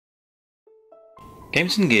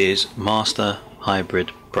Games and Gear's Master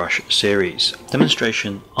Hybrid Brush Series.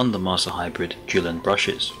 Demonstration on the Master Hybrid dual end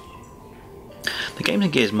brushes. The Games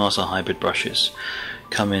and Gear's Master Hybrid brushes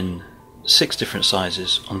come in 6 different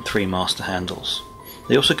sizes on 3 master handles.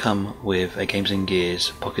 They also come with a Games and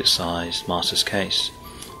Gear's pocket-sized master's case,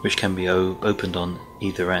 which can be opened on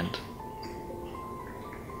either end.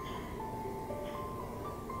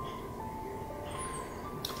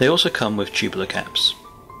 They also come with tubular caps.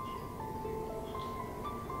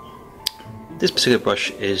 This particular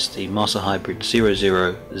brush is the Master Hybrid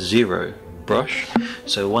 000 brush,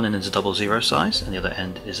 so one end is a 00 size and the other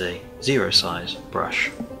end is a 0 size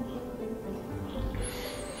brush.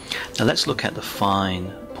 Now let's look at the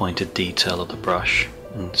fine pointed detail of the brush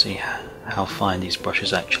and see how fine these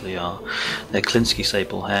brushes actually are. They're Kolinsky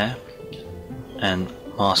sable hair and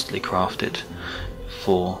masterly crafted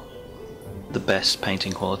for the best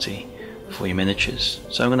painting quality for your miniatures.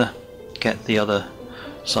 So I'm going to get the other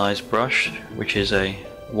size brush, which is a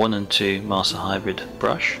 1 and 2 Master Hybrid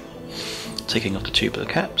brush, taking off the tubular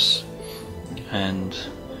caps, and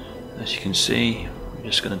as you can see, I'm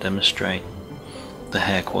just going to demonstrate the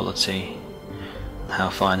hair quality and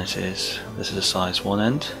how fine it is. This is a size 1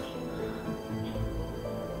 end,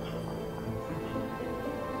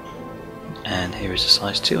 and here is a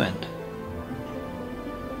size 2 end.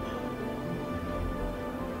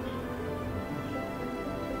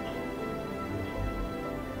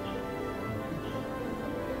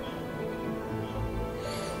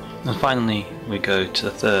 And finally we go to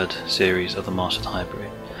the third series of the Master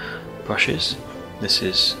Hybrid brushes. This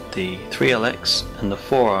is the 3LX and the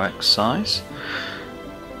 4RX size.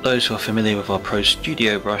 Those who are familiar with our Pro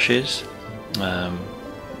Studio brushes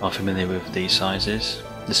are familiar with these sizes.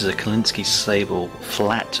 This is a Kolinsky sable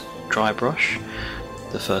flat dry brush,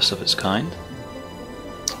 the first of its kind.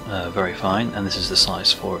 Very fine, and this is the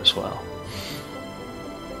size 4 as well.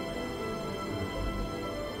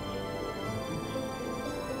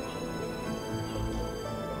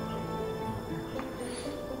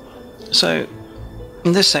 So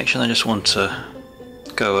in this section I just want to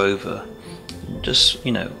go over just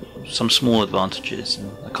some small advantages,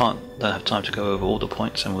 and I don't have time to go over all the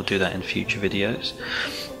points, and we'll do that in future videos.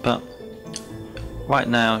 But right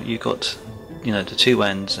now you've got the 2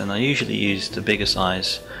 ends, and I usually use the bigger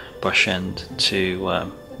size brush end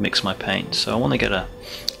to mix my paint. So I want to get a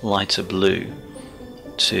lighter blue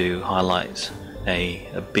to highlight a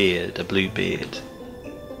blue beard.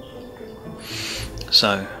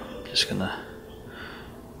 So just gonna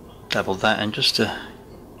dabble that, and just to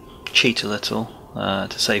cheat a little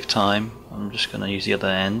to save time, I'm just gonna use the other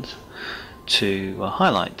end to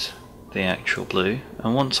highlight the actual blue.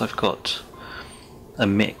 And once I've got a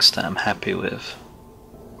mix that I'm happy with,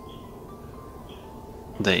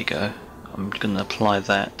 there you go, I'm gonna apply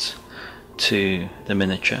that to the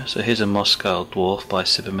miniature. So here's a Moscow Dwarf by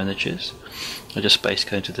Sibber Miniatures. I just space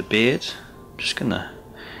go into the beard. I'm just gonna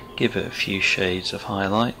give it a few shades of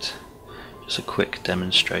highlight, just a quick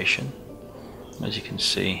demonstration. As you can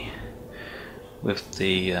see, with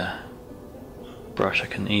the brush I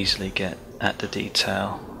can easily get at the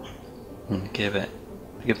detail and give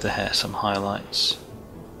the hair some highlights.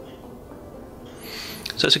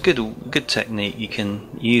 So it's a good technique. You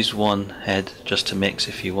can use one head just to mix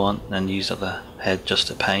if you want, and use the other head just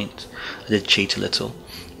to paint. I did cheat a little,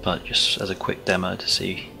 but just as a quick demo to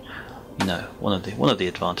see one of the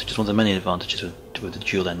advantages, one of the many advantages with the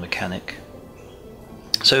dual end mechanic.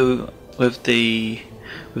 So with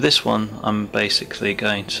this one, I'm basically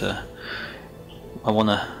I want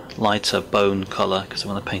a lighter bone colour because I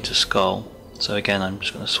want to paint a skull. So again, I'm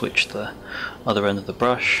just going to switch the other end of the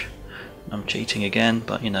brush. I'm cheating again,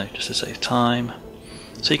 but just to save time.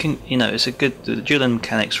 So you can, the dual end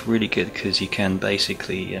mechanic's really good because you can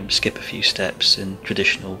basically skip a few steps in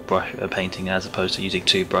traditional brush painting, as opposed to using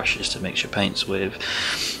 2 brushes to mix your paints with,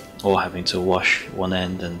 or having to wash one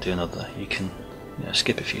end and do another. You can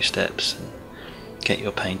skip a few steps and get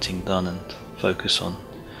your painting done and focus on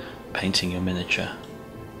painting your miniature.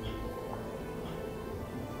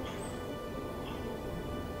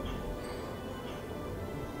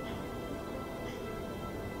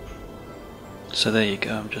 So there you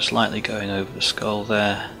go, I'm just lightly going over the skull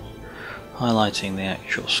there, highlighting the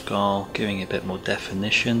actual skull, giving it a bit more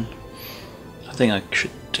definition. I think I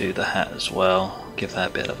should do the hat as well, give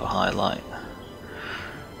that a bit of a highlight,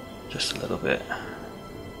 just a little bit.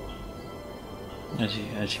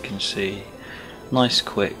 As you can see, nice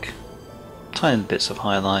quick tiny bits of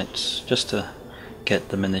highlights just to get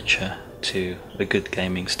the miniature to a good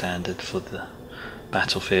gaming standard for the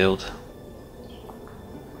battlefield.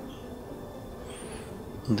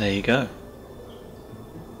 And there you go.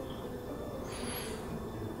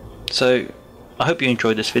 So I hope you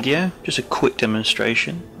enjoyed this video. Just a quick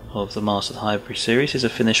demonstration of the Master Hybrid series. Here's a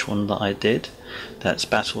finished one that I did that's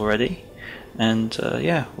battle ready, and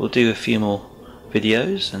yeah, we'll do a few more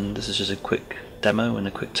videos, and this is just a quick demo and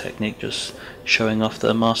a quick technique just showing off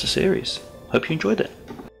the Master series. Hope you enjoyed it.